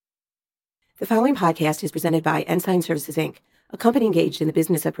The following podcast is presented by Ensign Services, Inc., a company engaged in the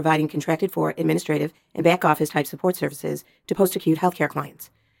business of providing contracted-for administrative and back-office type support services to post-acute healthcare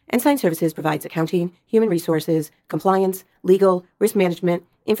clients. Ensign Services provides accounting, human resources, compliance, legal, risk management,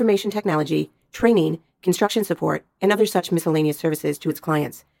 information technology, training, construction support, and other such miscellaneous services to its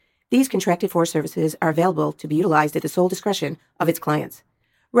clients. These contracted-for services are available to be utilized at the sole discretion of its clients.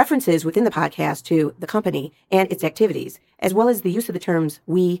 References within the podcast to the company and its activities, as well as the use of the terms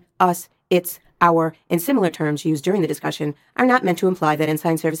we, us, its, our, and similar terms used during the discussion are not meant to imply that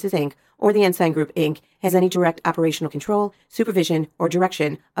Ensign Services, Inc. or the Ensign Group, Inc. has any direct operational control, supervision, or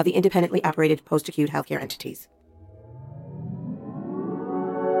direction of the independently operated post-acute healthcare entities.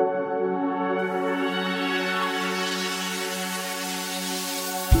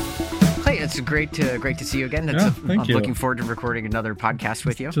 Hey, it's great to see you again. Thank you. I'm looking forward to recording another podcast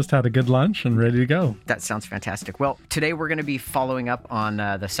with you. Just had a good lunch and ready to go. That sounds fantastic. Well, today we're going to be following up on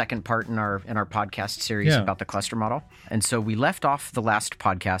the second part in our podcast series about the cluster model. And so we left off the last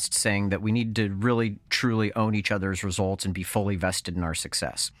podcast saying that we need to really, truly own each other's results and be fully vested in our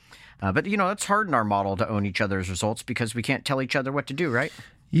success. But, it's hard in our model to own each other's results because we can't tell each other what to do, right?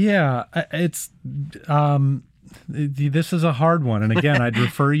 Yeah, it's... This is a hard one. And again, I'd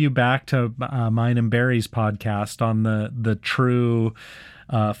refer you back to mine and Barry's podcast on the true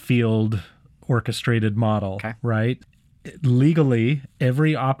field orchestrated model, right? Legally,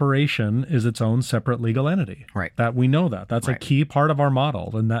 every operation is its own separate legal entity. Right. That we know that. That's a key part of our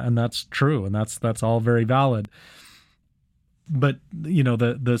model, and that's true, and that's all very valid. But,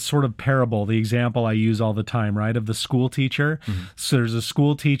 the sort of parable, the example I use all the time, right, of the school teacher. Mm-hmm. So there's a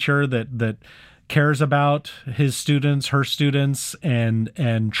school teacher that cares about his students, her students,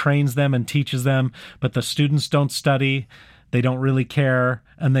 and trains them and teaches them, but the students don't study, they don't really care,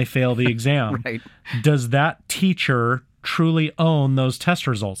 and they fail the exam. Right. Does that teacher truly own those test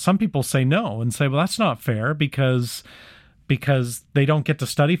results? Some people say no and say, well, that's not fair because they don't get to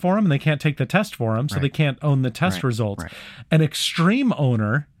study for them and they can't take the test for them, so they can't own the test results. Right. An extreme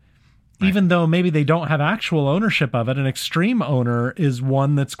owner, even though maybe they don't have actual ownership of it, an extreme owner is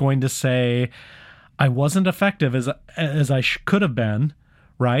one that's going to say, I wasn't effective as I could have been,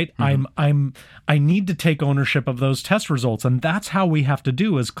 right? Mm-hmm. I need to take ownership of those test results. And that's how we have to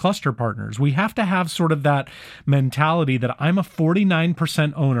do as cluster partners. We have to have sort of that mentality that I'm a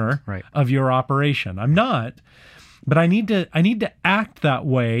 49% owner of your operation. I'm not, but I need to act that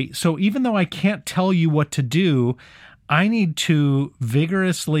way. So even though I can't tell you what to do, I need to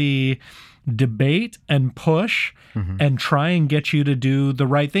vigorously debate and push and try and get you to do the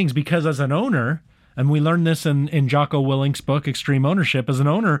right things. Because as an owner, and we learned this in Jocko Willink's book, Extreme Ownership, as an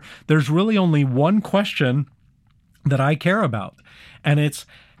owner, there's really only one question that I care about. And it's,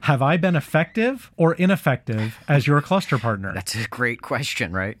 have I been effective or ineffective as your cluster partner? That's a great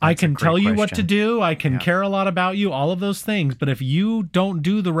question, right? I can tell you what to do. I can care a lot about you, all of those things. But if you don't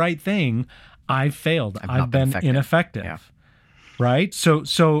do the right thing, I've failed. I've been ineffective, right?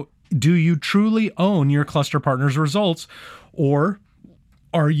 So do you truly own your cluster partner's results, or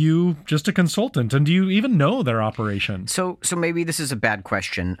are you just a consultant, and do you even know their operation? So maybe this is a bad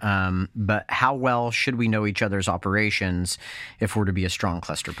question, but how well should we know each other's operations if we're to be a strong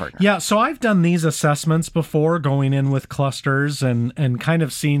cluster partner? Yeah, so I've done these assessments before, going in with clusters, and kind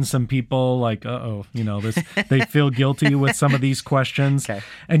of seen some people like, they feel guilty with some of these questions. Okay.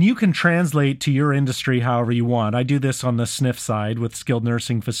 And you can translate to your industry however you want. I do this on the SNF side with skilled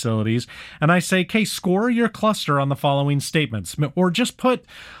nursing facilities, and I say, okay, score your cluster on the following statements, or just put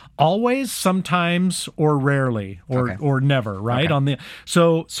always, sometimes, or rarely, or never, right? Okay.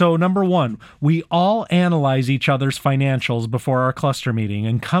 So number one, we all analyze each other's financials before our cluster meeting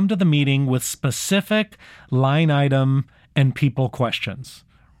and come to the meeting with specific line item and people questions,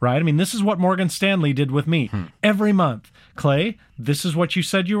 right? I mean, this is what Morgan Stanley did with me every month. Clay, this is what you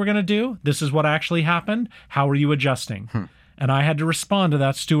said you were going to do. This is what actually happened. How are you adjusting? And I had to respond to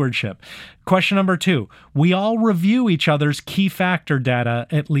that stewardship. Question number two, we all review each other's key factor data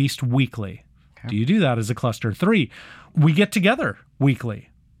at least weekly. Okay. Do you do that as a cluster? Three, we get together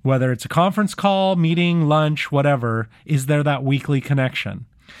weekly, whether it's a conference call, meeting, lunch, whatever. Is there that weekly connection?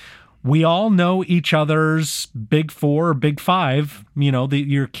 We all know each other's big four or big five,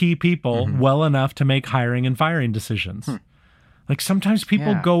 your key people well enough to make hiring and firing decisions. Like sometimes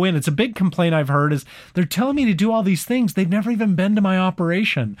people go in, it's a big complaint I've heard is they're telling me to do all these things. They've never even been to my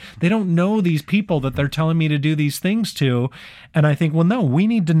operation. They don't know these people that they're telling me to do these things to. And I think, well, no, we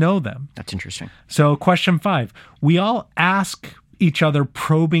need to know them. That's interesting. So question 5, we all ask each other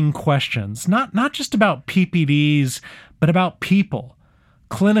probing questions, not just about PPDs, but about people,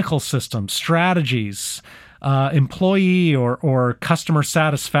 clinical systems, strategies, employee or customer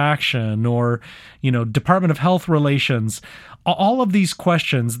satisfaction or, Department of Health Relations. All of these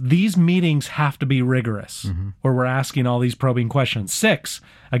questions, these meetings have to be rigorous, where we're asking all these probing questions. 6,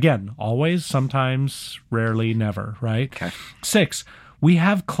 again, always, sometimes, rarely, never, right? Okay. 6, we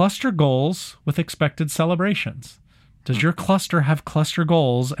have cluster goals with expected celebrations. Does your cluster have cluster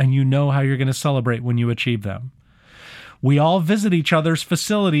goals and you know how you're going to celebrate when you achieve them? We all visit each other's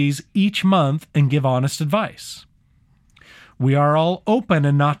facilities each month and give honest advice. We are all open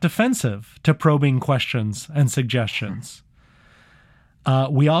and not defensive to probing questions and suggestions.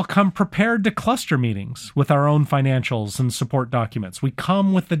 We all come prepared to cluster meetings with our own financials and support documents. We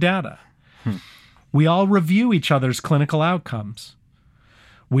come with the data. We all review each other's clinical outcomes.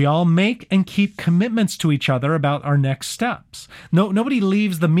 We all make and keep commitments to each other about our next steps. Nobody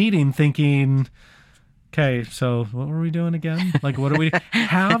leaves the meeting thinking, okay, so what were we doing again? Like, what do we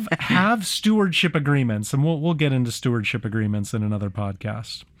have stewardship agreements? And we'll get into stewardship agreements in another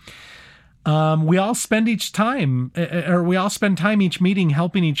podcast. We all spend time each meeting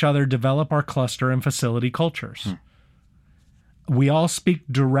helping each other develop our cluster and facility cultures. We all speak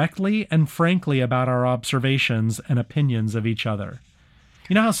directly and frankly about our observations and opinions of each other.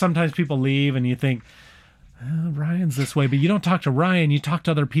 You know how sometimes people leave and you think, Ryan's this way, but you don't talk to Ryan, you talk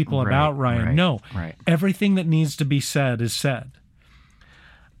to other people about Ryan. No, everything that needs to be said is said.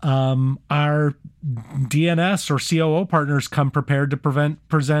 Our DNS or COO partners come prepared to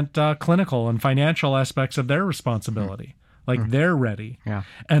present clinical and financial aspects of their responsibility. Like they're ready. Yeah.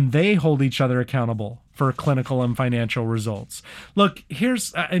 And they hold each other accountable for clinical and financial results. Look,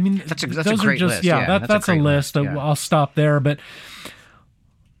 that's a great list. That's a list. Yeah. I'll stop there. But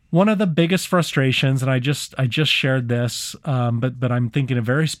one of the biggest frustrations, and I just shared this, but I'm thinking of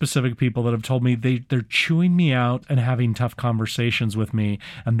very specific people that have told me they're chewing me out and having tough conversations with me,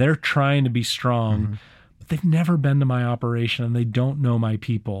 and they're trying to be strong, but they've never been to my operation and they don't know my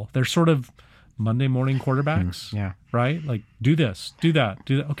people. They're sort of Monday morning quarterbacks, right? Like, do this, do that,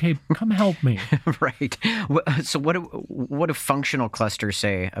 do that. Okay, come help me. Right. So what do functional clusters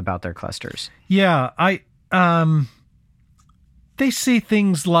say about their clusters? Yeah, they say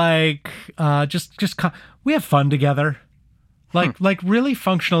things like, we have fun together. Like really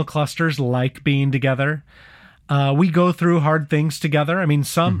functional clusters like being together. We go through hard things together. I mean,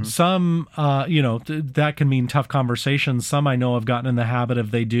 some that can mean tough conversations. Some I know have gotten in the habit of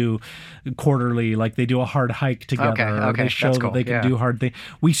they do quarterly, like they do a hard hike together. Okay. They show that they can do hard things.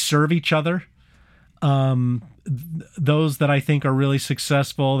 We serve each other. Those that I think are really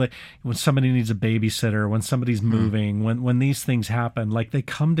successful, when somebody needs a babysitter, when somebody's moving, when these things happen, like they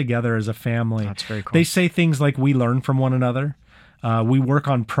come together as a family. That's very cool. They say things like, we learn from one another. We work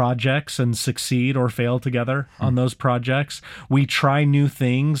on projects and succeed or fail together on those projects. We try new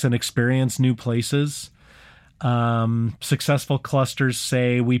things and experience new places. Successful clusters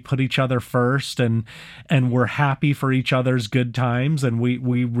say we put each other first and we're happy for each other's good times, and we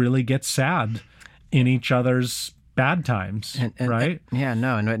really get sad in each other's bad times, right?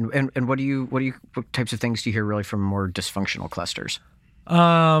 And what types of things do you hear really from more dysfunctional clusters?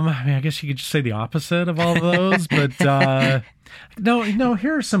 I guess you could just say the opposite of all of those, but no,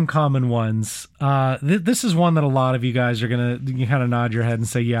 here are some common ones. This is one that a lot of you guys are you kind of nod your head and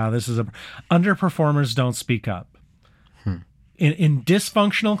say, yeah, this is underperformers don't speak up. In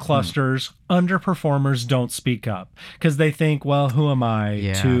dysfunctional clusters, underperformers don't speak up because they think, well, who am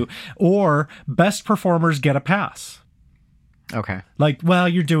I to? Or best performers get a pass. Okay. Like, well,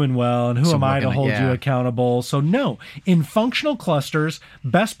 you're doing well, and who am I to hold you accountable? So no, in functional clusters,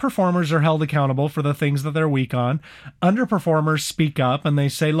 best performers are held accountable for the things that they're weak on. Underperformers speak up and they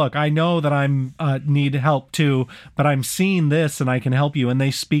say, look, I know that I'm need help too, but I'm seeing this and I can help you, and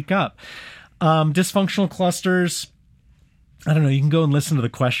they speak up. Dysfunctional clusters, I don't know, you can go and listen to the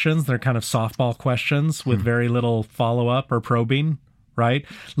questions. They're kind of softball questions with very little follow-up or probing, right?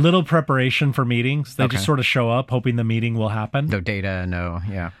 Little preparation for meetings. They just sort of show up hoping the meeting will happen. No data,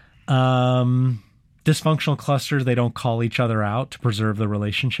 Dysfunctional clusters, they don't call each other out to preserve the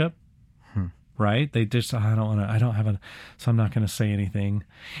relationship, right? They just, so I'm not going to say anything.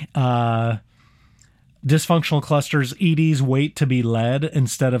 Dysfunctional clusters, EDs wait to be led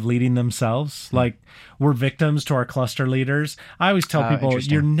instead of leading themselves. Like, we're victims to our cluster leaders. I always tell people,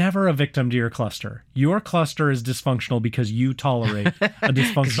 you're never a victim to your cluster. Your cluster is dysfunctional because you tolerate a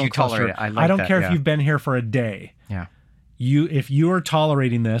dysfunctional cluster. I don't care if you've been here for a day. Yeah. If you are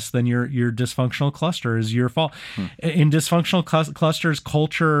tolerating this, then your dysfunctional cluster is your fault. In dysfunctional clusters,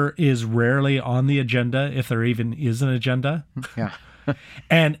 culture is rarely on the agenda, if there even is an agenda. Yeah.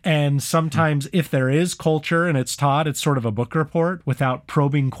 And sometimes if there is culture and it's taught, it's sort of a book report without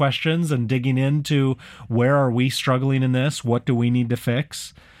probing questions and digging into where are we struggling in this? What do we need to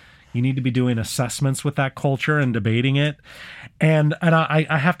fix? You need to be doing assessments with that culture and debating it. And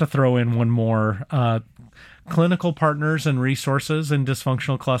I have to throw in one more. Clinical partners and resources in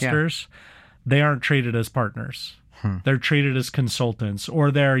dysfunctional clusters, they aren't treated as partners. They're treated as consultants, or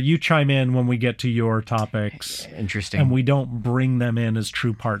you chime in when we get to your topics. Interesting. And we don't bring them in as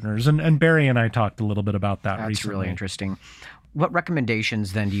true partners. And Barry and I talked a little bit about that recently. That's really interesting. What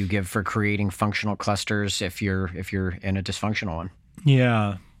recommendations then do you give for creating functional clusters if you're in a dysfunctional one?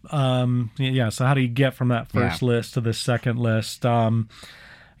 Yeah. So how do you get from that first list to the second list?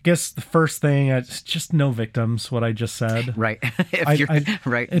 I guess the first thing, it's just no victims, what I just said. Right.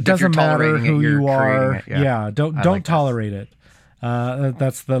 Right. It doesn't matter who you are. Don't like tolerate it.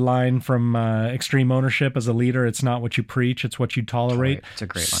 That's the line from Extreme Ownership. As a leader, it's not what you preach, it's what you tolerate. Right. It's a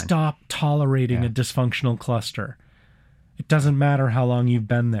great line. Stop tolerating a dysfunctional cluster. It doesn't matter how long you've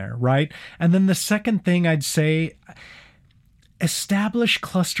been there, right? And then the second thing I'd say, establish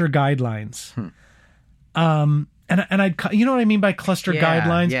cluster guidelines. And you know what I mean by cluster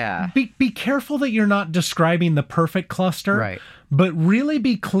guidelines? Yeah. Be careful that you're not describing the perfect cluster. Right. But really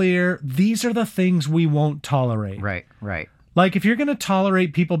be clear, these are the things we won't tolerate. Right. Like if you're going to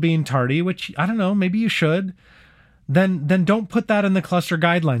tolerate people being tardy, which I don't know, maybe you should, then don't put that in the cluster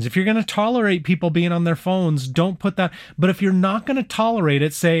guidelines. If you're going to tolerate people being on their phones, don't put that. But if you're not going to tolerate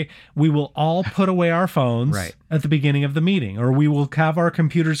it, say we will all put away our phones at the beginning of the meeting, or we will have our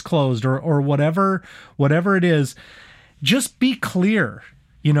computers closed, or whatever it is. Just be clear.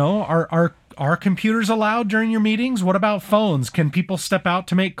 You know, are computers allowed during your meetings? What about phones? Can people step out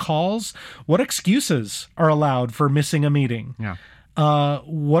to make calls? What excuses are allowed for missing a meeting? Yeah.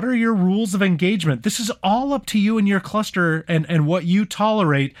 What are your rules of engagement? This is all up to you and your cluster and what you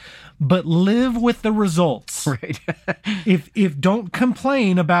tolerate, but live with the results. Right. if don't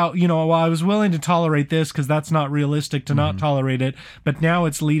complain about, well, I was willing to tolerate this because that's not realistic to not tolerate it, but now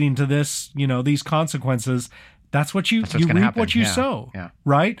it's leading to this, these consequences. That's what you reap what you sow,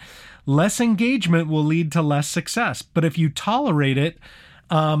 right? Less engagement will lead to less success. But if you tolerate it,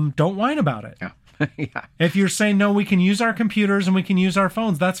 don't whine about it. Yeah. If you're saying, no, we can use our computers and we can use our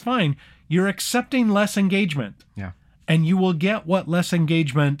phones, that's fine. You're accepting less engagement. Yeah. And you will get what less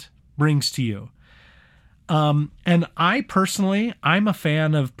engagement brings to you. And I personally, I'm a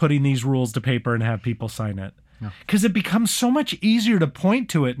fan of putting these rules to paper and have people sign it. Because it becomes so much easier to point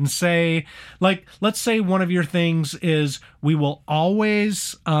to it and say, like, let's say one of your things is we will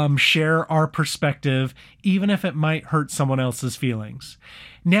always share our perspective, even if it might hurt someone else's feelings.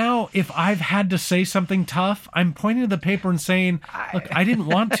 Now, if I've had to say something tough, I'm pointing to the paper and saying, look, I didn't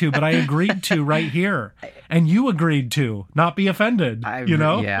want to, but I agreed to right here. And you agreed to not be offended,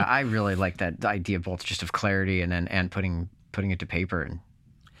 Yeah, I really like that idea, both just of clarity and putting it to paper and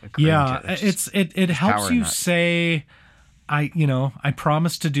it helps you say, I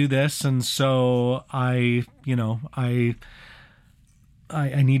promised to do this, and so I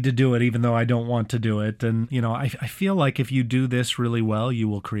need to do it even though I don't want to do it. And I feel like if you do this really well, you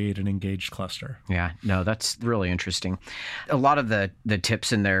will create an engaged cluster. Yeah, no, that's really interesting. A lot of the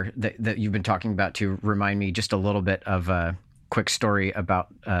tips in there that you've been talking about to remind me just a little bit of a quick story about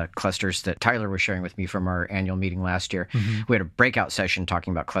clusters that Tyler was sharing with me from our annual meeting last year. We had a breakout session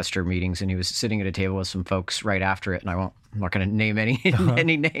talking about cluster meetings, and he was sitting at a table with some folks right after it, and I'm not going to name any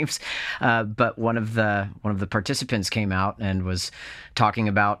names, but one of the participants came out and was talking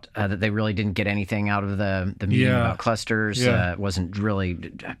about that they really didn't get anything out of the meeting about clusters. Wasn't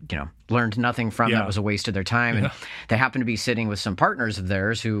really, learned nothing from it. It was a waste of their time. And they happened to be sitting with some partners of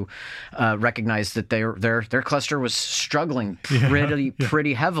theirs who recognized that their cluster was struggling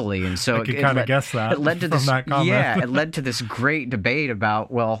pretty heavily. And so I could kind of guess that. It led to this, it led to this great debate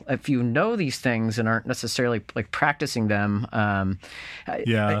about, well, if you know these things and aren't necessarily like practicing them,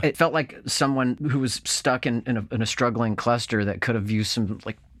 it felt like someone who was stuck in a struggling cluster that could have used some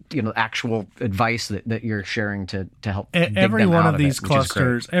actual advice that you're sharing to help every one of these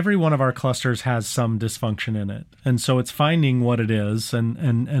clusters. Every one of our clusters has some dysfunction in it, and so it's finding what it is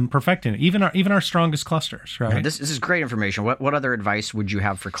and perfecting it. Even our strongest clusters, right? Yeah, this is great information. What other advice would you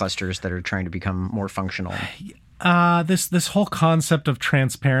have for clusters that are trying to become more functional? This whole concept of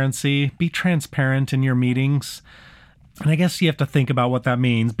transparency. Be transparent in your meetings. And I guess you have to think about what that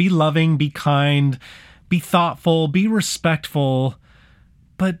means. Be loving, be kind, be thoughtful, be respectful.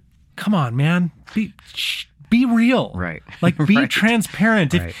 But come on, man, be real. Right. Like be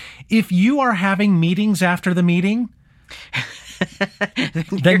transparent. Right. If you are having meetings after the meeting,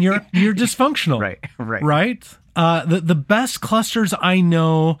 then you're dysfunctional. Right? The best clusters I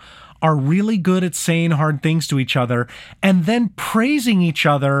know are really good at saying hard things to each other and then praising each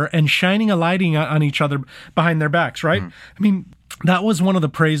other and shining a lighting on each other behind their backs, right? I mean, that was one of the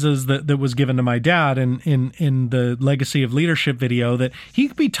praises that was given to my dad in the Legacy of Leadership video, that he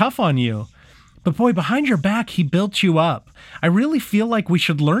could be tough on you, but boy, behind your back, he built you up. I really feel like we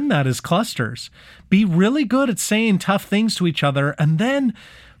should learn that as clusters. Be really good at saying tough things to each other and then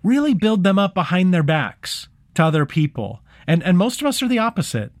really build them up behind their backs to other people. And most of us are the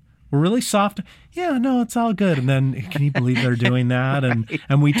opposite. We're really soft. Yeah, no, it's all good. And then, can you believe they're doing that?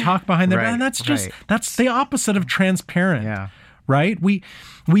 And we talk behind their back. And that's the opposite of transparent. Yeah. Right?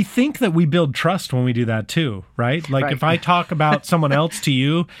 We think that we build trust when we do that too, right? Like if I talk about someone else to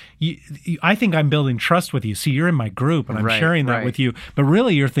you, I think I'm building trust with you. See, you're in my group and I'm sharing that with you. But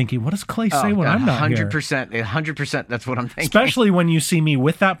really you're thinking, what does Clay say when I'm not here? 100%. That's what I'm thinking. Especially when you see me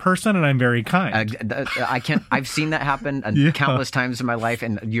with that person and I'm very kind. I've seen that happen countless times in my life,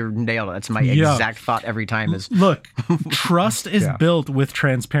 and you're nailed it. That's my exact thought every time is... Look, trust is built with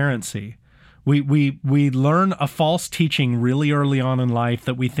transparency. We learn a false teaching really early on in life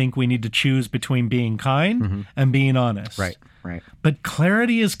that we think we need to choose between being kind and being honest. Right. But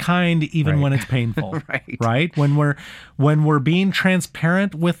clarity is kind even when it's painful. Right? When we're being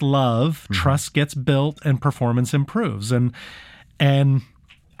transparent with love, trust gets built and performance improves. And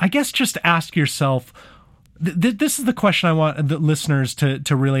I guess just ask yourself, this is the question I want the listeners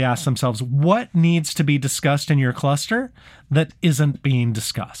to really ask themselves. What needs to be discussed in your cluster that isn't being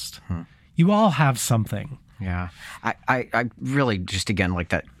discussed? You all have something. Yeah. I really just, again,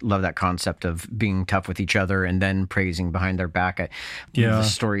 love that concept of being tough with each other and then praising behind their back. The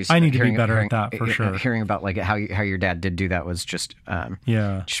stories. I need to be better at that for sure. Hearing about how your dad did do that was just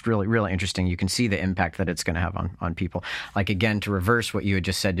really, really interesting. You can see the impact that it's going to have on people. Like, again, to reverse what you had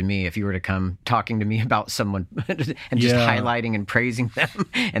just said to me, if you were to come talking to me about someone and just highlighting and praising them,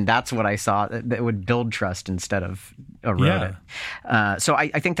 and that's what I saw, that would build trust instead of erode it. So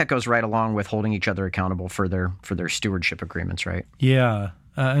I think that goes right along with holding each other accountable for their stewardship agreements, right? Yeah.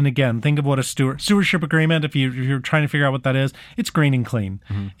 And again, think of what a stewardship agreement, if you're trying to figure out what that is, it's green and clean.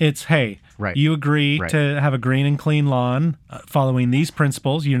 It's, hey, you agree to have a green and clean lawn following these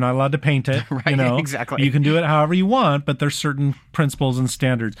principles. You're not allowed to paint it. Exactly. You can do it however you want, but there's certain principles and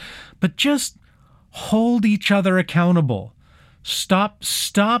standards. But just hold each other accountable. Stop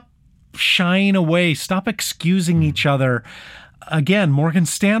shying away. Stop excusing each other. Again, Morgan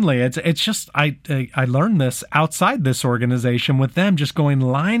Stanley, it's just, I learned this outside this organization with them, just going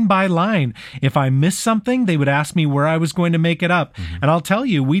line by line. If I missed something, they would ask me where I was going to make it up. And I'll tell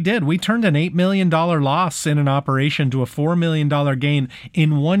you, we did. We turned an $8 million loss in an operation to a $4 million gain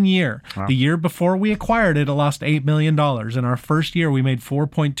in 1 year. Wow. The year before we acquired it, it lost $8 million. In our first year, we made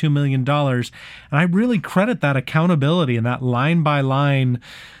 $4.2 million. And I really credit that accountability and that line by line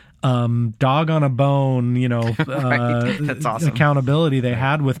dog on a bone, That's awesome. Accountability they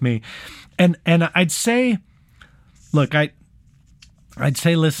had with me. And I'd say, look, I'd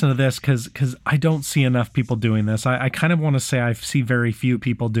say listen to this because I don't see enough people doing this. I kind of want to say I see very few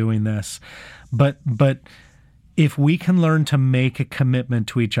people doing this. But if we can learn to make a commitment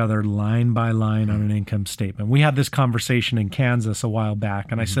to each other line by line on an income statement. We had this conversation in Kansas a while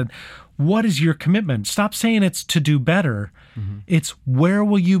back, and I said, what is your commitment? Stop saying it's to do better. It's where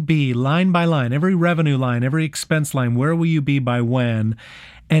will you be line by line, every revenue line, every expense line, where will you be by when?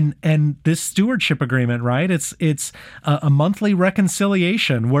 And this stewardship agreement, right? It's a monthly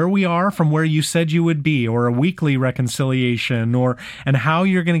reconciliation, where we are from where you said you would be, or a weekly reconciliation, and how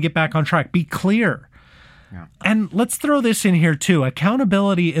you're going to get back on track. Be clear. Yeah. And let's throw this in here too.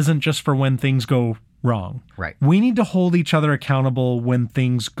 Accountability isn't just for when things go wrong. Right. We need to hold each other accountable when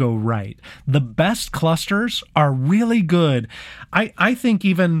things go right. The best clusters are really good. I think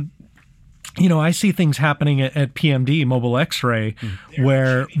even, I see things happening at PMD, Mobile X-Ray,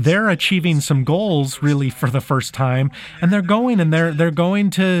 where they're achieving some goals really for the first time, and they're going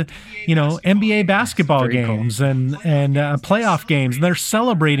to, NBA basketball games and playoff games, and they're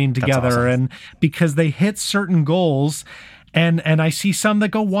celebrating together. That's awesome. And because they hit certain goals. And I see some that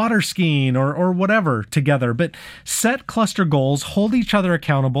go water skiing or whatever together. But set cluster goals, hold each other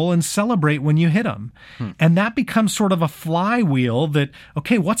accountable, and celebrate when you hit them. And that becomes sort of a flywheel that,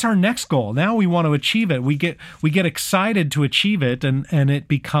 okay, what's our next goal? Now we want to achieve it. We get excited to achieve it, and it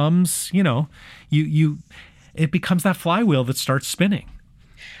becomes, it becomes that flywheel that starts spinning.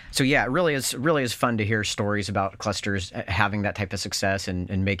 So yeah, it really is fun to hear stories about clusters having that type of success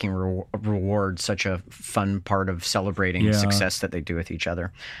and making reward such a fun part of celebrating success that they do with each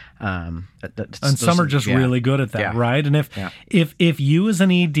other. And some are just really good at that, right? And if you as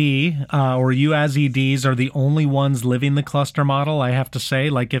an ED or you as EDs are the only ones living the cluster model, I have to say,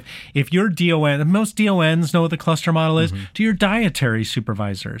 like if your DON, most DONs know what the cluster model is, do your dietary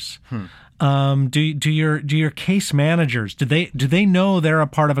supervisors. Do your case managers, do they know they're a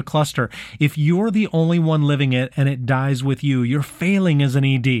part of a cluster? If you're the only one living it and it dies with you, you're failing as an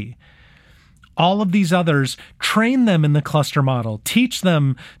ED. All of these others, train them in the cluster model, teach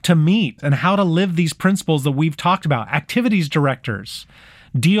them to meet and how to live these principles that we've talked about. Activities directors,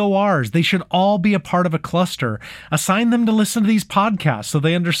 DORs, they should all be a part of a cluster. Assign them to listen to these podcasts so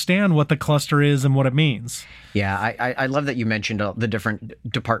they understand what the cluster is and what it means. Yeah, I love that you mentioned the different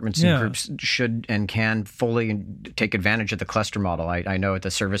departments and groups should and can fully take advantage of the cluster model. I know at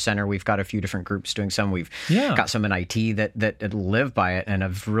the service center we've got a few different groups doing some. We've got some in IT that live by it and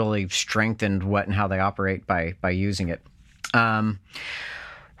have really strengthened what and how they operate by using it.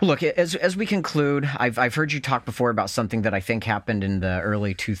 Look, as we conclude, I've heard you talk before about something that I think happened in the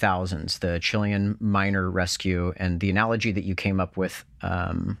early 2000s, the Chilean miner rescue, and the analogy that you came up with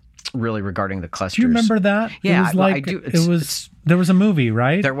really regarding the clusters. Do you remember that? Yeah, it was like, I do. There was a movie,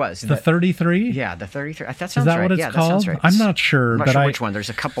 right? There was. The 33? Yeah, the 33. That sounds right. Is that right. what it's called? That sounds right. I'm not sure. I'm not sure which one. There's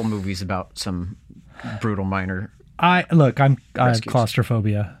a couple movies about some brutal miner. I have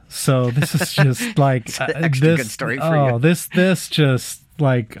claustrophobia, so this is just like it's an extra good story for you. This just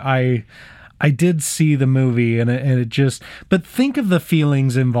like I did see the movie and it just. But think of the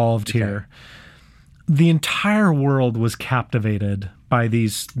feelings involved here. The entire world was captivated by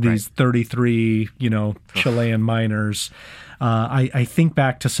these 33 Chilean miners. I think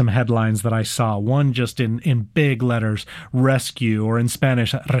back to some headlines that I saw. One just in big letters, rescue, or in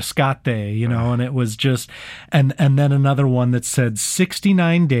Spanish, rescate, and it was just, and then another one that said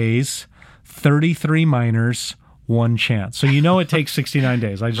 69 days, 33 miners, one chance. So it takes 69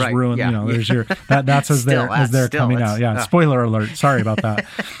 days. I just ruined, there's your, that's as they're coming out. Yeah, spoiler alert. Sorry about that.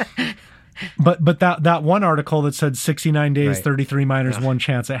 But that one article that said 69 days, 33 miners, one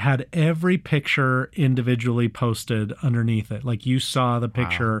chance, it had every picture individually posted underneath it. Like you saw the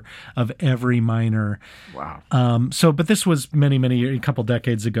picture of every miner. Wow. But this was a couple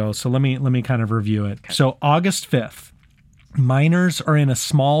decades ago. So let me kind of review it. Okay. So August 5th, miners are in a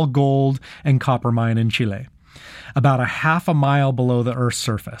small gold and copper mine in Chile, about a half a mile below the Earth's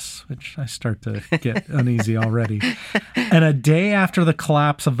surface, which I start to get uneasy already. And a day after the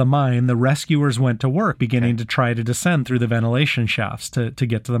collapse of the mine, the rescuers went to work, beginning to try to descend through the ventilation shafts to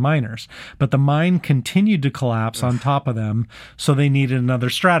get to the miners. But the mine continued to collapse on top of them, so they needed another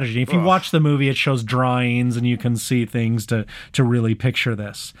strategy. If you watch the movie, it shows drawings, and you can see things to really picture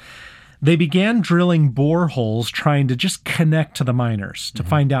this. They began drilling boreholes trying to just connect to the miners to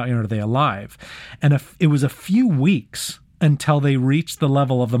find out, are they alive? And it was a few weeks until they reached the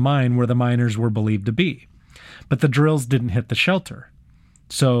level of the mine where the miners were believed to be. But the drills didn't hit the shelter.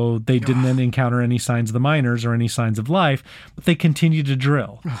 So they didn't encounter any signs of the miners or any signs of life, but they continued to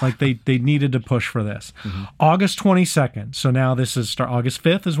drill. Like they needed to push for this. August 22nd. So now this is August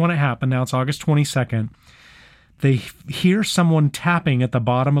 5th is when it happened. Now it's August 22nd. They hear someone tapping at the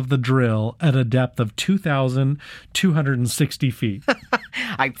bottom of the drill at a depth of 2,260 feet.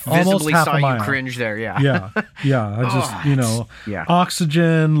 I visibly saw you cringe there, Yeah. I just,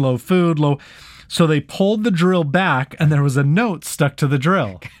 oxygen, low food, low. So they pulled the drill back, and there was a note stuck to the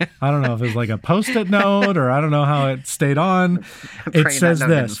drill. I don't know if it was like a Post-it note, or I don't know how it stayed on. It says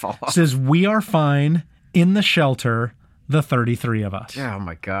this. It says, "We are fine in the shelter, the 33 of us." Oh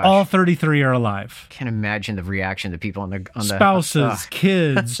my gosh. All 33 are alive. Can't imagine the reaction of the people on the spouses,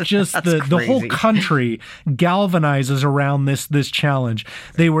 kids, just the whole country galvanizes around this challenge.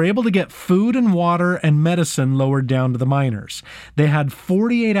 They were able to get food and water and medicine lowered down to the miners. They had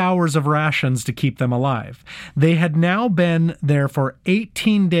 48 hours of rations to keep them alive. They had now been there for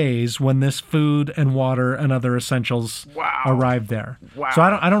 18 days when this food and water and other essentials arrived there. Wow. So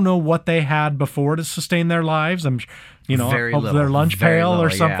I don't know what they had before to sustain their lives. I'm their lunch pail or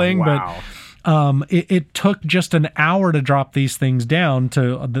something. But it took just an hour to drop these things down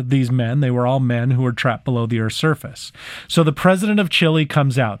to these men. They were all men who were trapped below the Earth's surface. So the president of Chile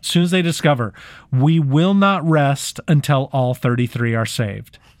comes out. As soon as they discover, we will not rest until all 33 are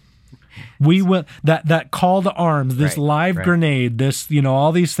saved. We will that call to arms, this live grenade, this,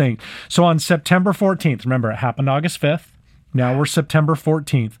 all these things. So on September 14th, remember it happened August 5th. Now we're September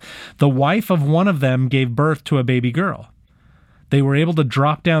 14th. The wife of one of them gave birth to a baby girl. They were able to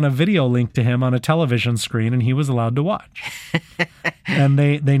drop down a video link to him on a television screen, and he was allowed to watch. And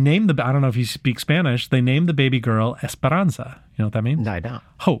they named I don't know if you speak Spanish, they named the baby girl Esperanza. You know what that means? No, I don't.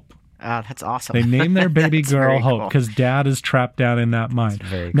 Hope. That's awesome. They named their baby girl Hope because Dad is trapped down in that mine.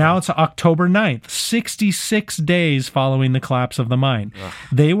 Now it's October 9th, 66 days following the collapse of the mine. Ugh.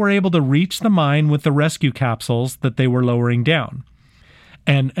 They were able to reach the mine with the rescue capsules that they were lowering down.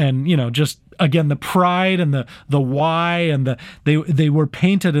 And you know, just again, the pride and the why and they were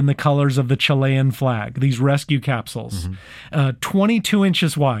painted in the colors of the Chilean flag, these rescue capsules. 22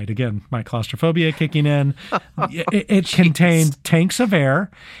 inches wide. Again, my claustrophobia kicking in. It contained tanks of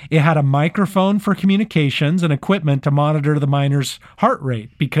air. It had a microphone for communications and equipment to monitor the miners' heart rate,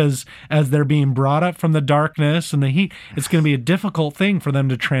 because as they're being brought up from the darkness and the heat, it's going to be a difficult thing for them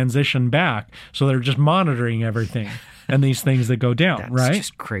to transition back. So they're just monitoring everything. And these things that go down, That's right? That's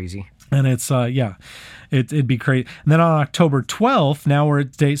just crazy. And it's, it'd be crazy. And then on October 12th, now we're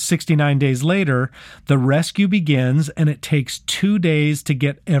at 69 days later, the rescue begins, and it takes 2 days to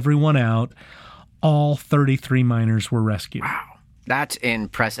get everyone out. All 33 miners were rescued. Wow. That's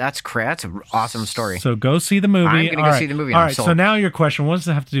impressive. That's an awesome story. So go see the movie. I'm going to go see the movie. All right. So now your question, what does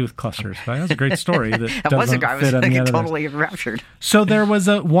it have to do with clusters? That's a great story. That was a guy. I was totally raptured. So there was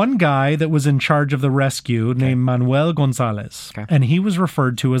one guy that was in charge of the rescue named Manuel Gonzalez, and he was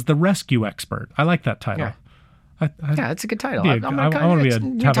referred to as the rescue expert. I like that title. Yeah, that's a good title. I want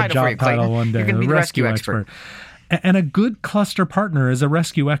to have a job title one day. You're going to be the rescue expert. And a good cluster partner is a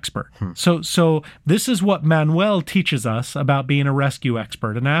rescue expert. So this is what Manuel teaches us about being a rescue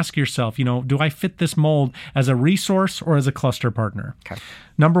expert. And ask yourself, do I fit this mold as a resource or as a cluster partner? Okay.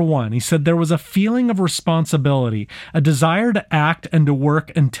 Number one, he said there was a feeling of responsibility, a desire to act and to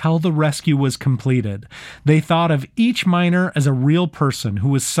work until the rescue was completed. They thought of each miner as a real person who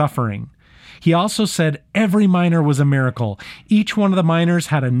was suffering. He also said every miner was a miracle. Each one of the miners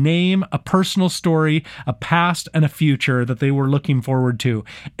had a name, a personal story, a past, and a future that they were looking forward to.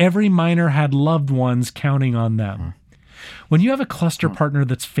 Every miner had loved ones counting on them. When you have a cluster partner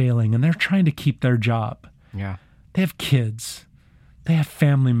that's failing and they're trying to keep their job, they have kids, they have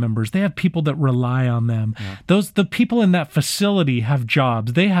family members, they have people that rely on them. The people in that facility have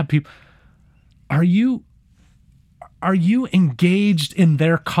jobs. They have people. Are you engaged in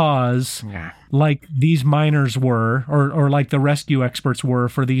their cause like these miners were, or like the rescue experts were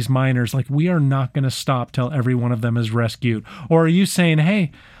for these miners? Like, we are not going to stop till every one of them is rescued. Or are you saying,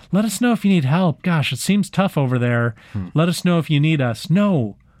 hey, let us know if you need help. Gosh, it seems tough over there. Let us know if you need us.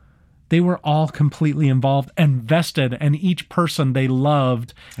 No. They were all completely involved and vested, and each person they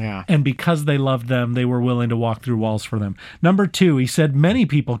loved. And because they loved them, they were willing to walk through walls for them. Number two, he said many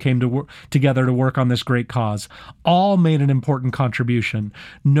people came together to work on this great cause. All made an important contribution.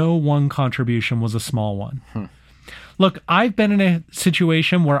 No one contribution was a small one. Look, I've been in a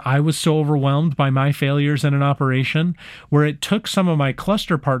situation where I was so overwhelmed by my failures in an operation where it took some of my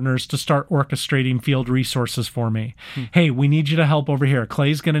cluster partners to start orchestrating field resources for me. Hey, we need you to help over here.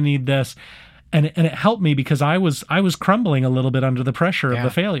 Clay's going to need this. And it helped me because I was crumbling a little bit under the pressure of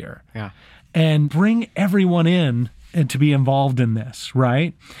the failure. And bring everyone in and to be involved in this,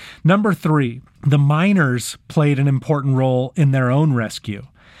 right? Number three, the miners played an important role in their own rescue.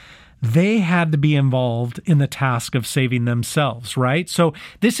 They had to be involved in the task of saving themselves, right? So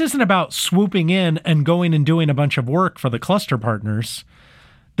this isn't about swooping in and going and doing a bunch of work for the cluster partners.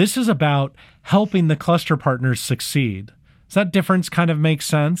 This is about helping the cluster partners succeed. Does that difference kind of make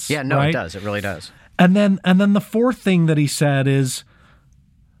sense? Yeah, no, right? It does. It really does. And then the fourth thing that he said is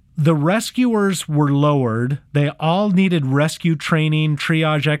the rescuers were lowered. They all needed rescue training,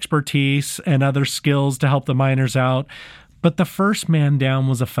 triage expertise, and other skills to help the miners out. But the first man down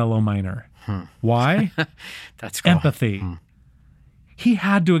was a fellow miner. Why? That's cool. Empathy. He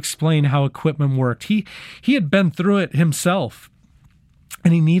had to explain how equipment worked. He had been through it himself.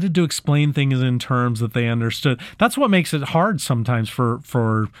 And he needed to explain things in terms that they understood. That's what makes it hard sometimes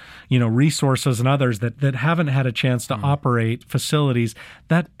for resources and others that haven't had a chance to operate facilities.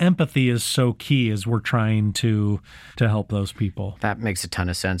 That empathy is so key as we're trying to help those people. That makes a ton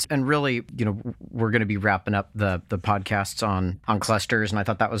of sense. And really, we're going to be wrapping up the podcasts on clusters, and I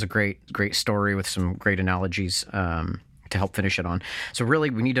thought that was a great story with some great analogies to help finish it on. So really,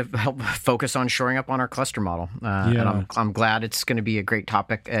 we need to help focus on shoring up on our cluster model. And I'm glad it's going to be a great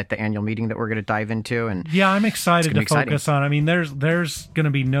topic at the annual meeting that we're going to dive into. And I'm excited to focus on. I mean, there's going to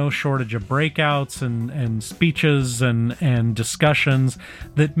be no shortage of breakouts and speeches and discussions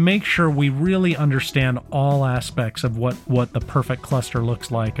that make sure we really understand all aspects of what the perfect cluster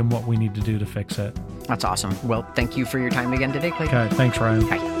looks like and what we need to do to fix it. That's awesome. Well, thank you for your time again today, Clay. Okay, thanks, Ryan.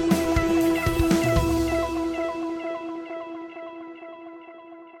 Bye.